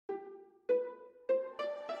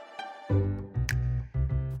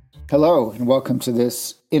Hello, and welcome to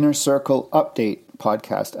this Inner Circle Update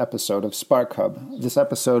podcast episode of Spark Hub. This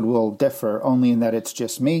episode will differ only in that it's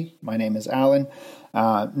just me. My name is Alan.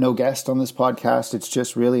 No guest on this podcast. It's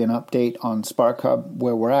just really an update on Spark Hub,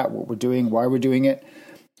 where we're at, what we're doing, why we're doing it,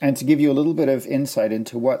 and to give you a little bit of insight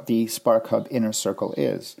into what the Spark Hub Inner Circle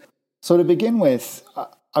is. So to begin with,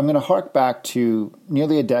 I'm going to hark back to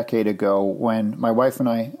nearly a decade ago when my wife and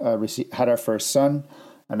I had our first son,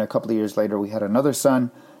 and a couple of years later we had another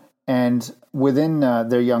son. And within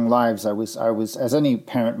their young lives, I was, as any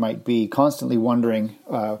parent might be, constantly wondering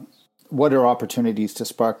what are opportunities to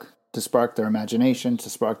spark their imagination, to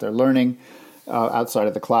spark their learning outside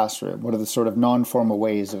of the classroom. What are the sort of non-formal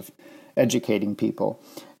ways of educating people?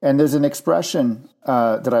 And there's an expression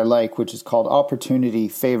that I like, which is called "opportunity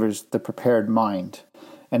favors the prepared mind."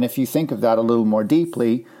 And if you think of that a little more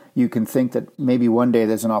deeply, you can think that maybe one day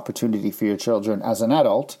there's an opportunity for your children as an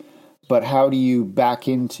adult. But how do you back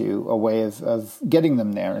into a way of getting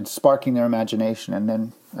them there and sparking their imagination? And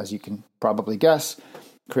then, as you can probably guess,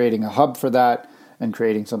 creating a hub for that and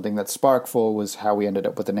creating something that's sparkful was how we ended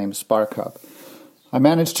up with the name Spark Hub. I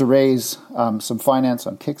managed to raise some finance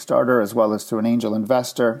on Kickstarter as well as through an angel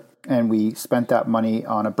investor. And we spent that money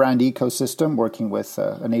on a brand ecosystem working with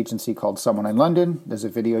an agency called Someone in London. There's a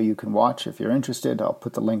video you can watch if you're interested. I'll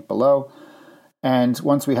put the link below. And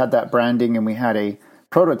once we had that branding and we had a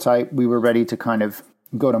prototype, we were ready to kind of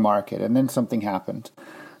go to market. And then something happened.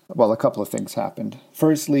 Well, a couple of things happened.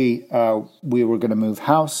 Firstly, we were going to move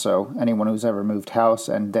house. So anyone who's ever moved house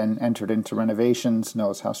and then entered into renovations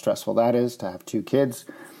knows how stressful that is to have two kids.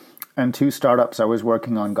 And two startups I was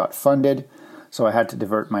working on got funded. So I had to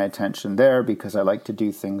divert my attention there because I like to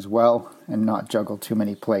do things well and not juggle too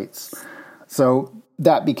many plates. So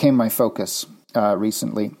that became my focus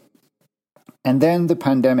recently. And then the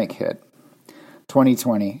pandemic hit.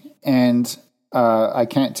 2020, and I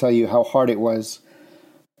can't tell you how hard it was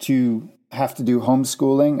to have to do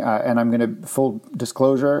homeschooling, and I'm going to, full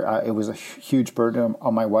disclosure, it was a huge burden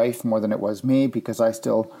on my wife more than it was me, because I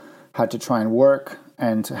still had to try and work,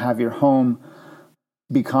 and to have your home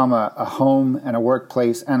become a home and a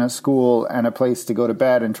workplace and a school and a place to go to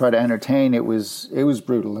bed and try to entertain, it was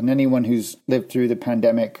brutal. And anyone who's lived through the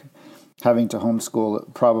pandemic having to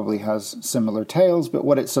homeschool probably has similar tales, but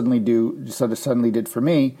what it suddenly did for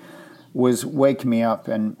me was wake me up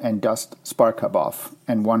and dust Spark Hub off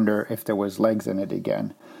and wonder if there was legs in it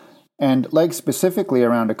again. And legs specifically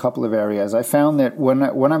around a couple of areas. I found that when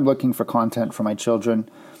I'm looking for content for my children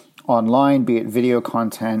online, be it video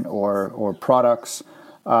content or products,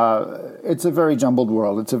 it's a very jumbled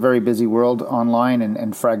world. It's a very busy world online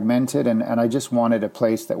and fragmented, and I just wanted a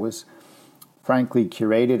place that was frankly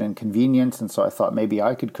curated and convenient, and so I thought maybe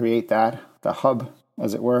I could create that, the hub,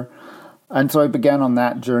 as it were. And so I began on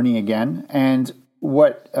that journey again, and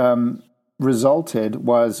what resulted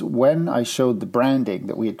was when I showed the branding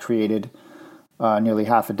that we had created nearly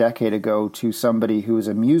half a decade ago to somebody who is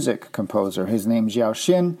a music composer. His name's Yao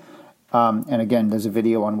Xin, and again, there's a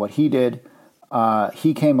video on what he did.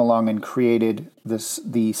 He came along and created the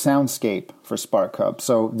soundscape for Spark Hub.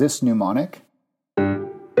 So this mnemonic,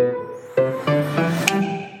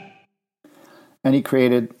 and he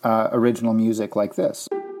created original music like this.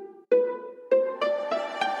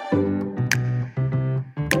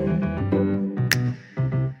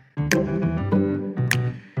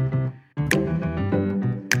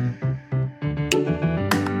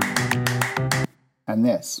 And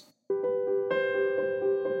this.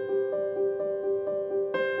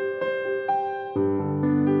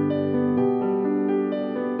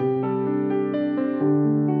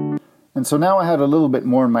 And so now I had a little bit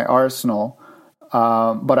more in my arsenal.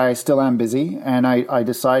 But I still am busy, and I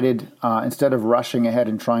decided instead of rushing ahead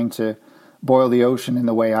and trying to boil the ocean in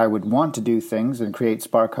the way I would want to do things and create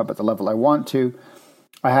Spark Hub at the level I want to,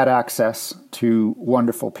 I had access to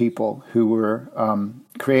wonderful people who were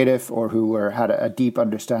creative or who had a deep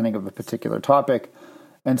understanding of a particular topic.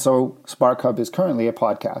 And so Spark Hub is currently a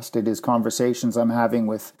podcast. It is conversations I'm having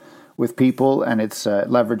with people, and it's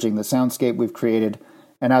leveraging the soundscape we've created.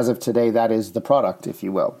 And as of today, that is the product, if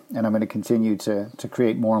you will. And I'm going to continue to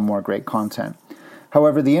create more and more great content.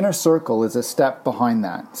 However, the Inner Circle is a step behind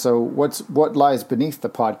that. So what lies beneath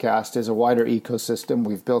the podcast is a wider ecosystem.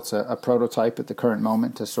 We've built a prototype at the current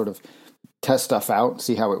moment to sort of test stuff out,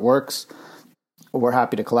 see how it works. We're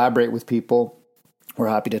happy to collaborate with people. We're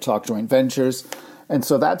happy to talk joint ventures. And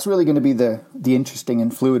so that's really going to be the interesting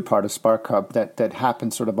and fluid part of Spark Hub that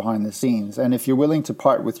happens sort of behind the scenes. And if you're willing to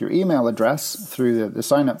part with your email address through the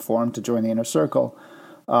sign-up form to join the Inner Circle,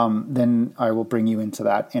 then I will bring you into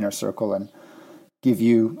that Inner Circle and give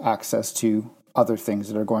you access to other things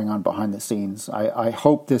that are going on behind the scenes. I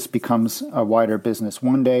hope this becomes a wider business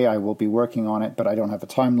one day. I will be working on it, but I don't have a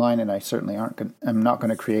timeline, and I certainly am not going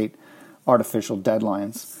to create artificial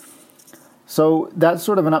deadlines. So that's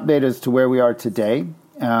sort of an update as to where we are today.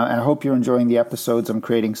 I hope you're enjoying the episodes I'm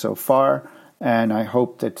creating so far, and I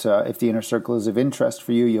hope that if the Inner Circle is of interest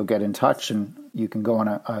for you, you'll get in touch and you can go on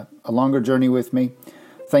a longer journey with me.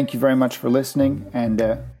 Thank you very much for listening, and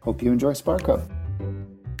hope you enjoy Spark Hub.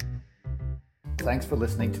 Thanks for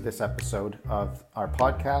listening to this episode of our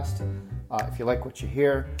podcast. If you like what you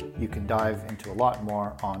hear, you can dive into a lot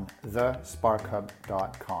more on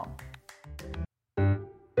thesparkhub.com.